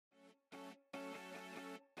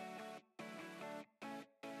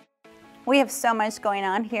We have so much going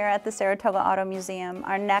on here at the Saratoga Auto Museum.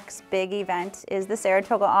 Our next big event is the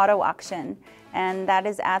Saratoga Auto Auction, and that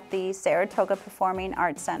is at the Saratoga Performing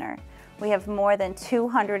Arts Center. We have more than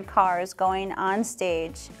 200 cars going on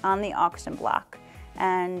stage on the auction block,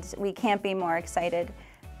 and we can't be more excited.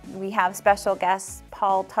 We have special guests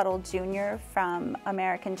Paul Tuttle Jr. from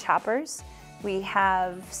American Choppers. We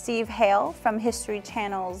have Steve Hale from History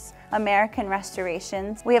Channel's American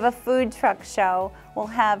Restorations. We have a food truck show. We'll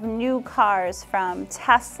have new cars from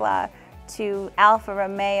Tesla to Alfa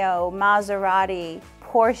Romeo, Maserati,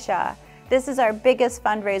 Porsche. This is our biggest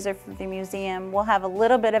fundraiser for the museum. We'll have a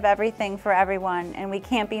little bit of everything for everyone, and we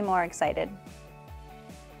can't be more excited.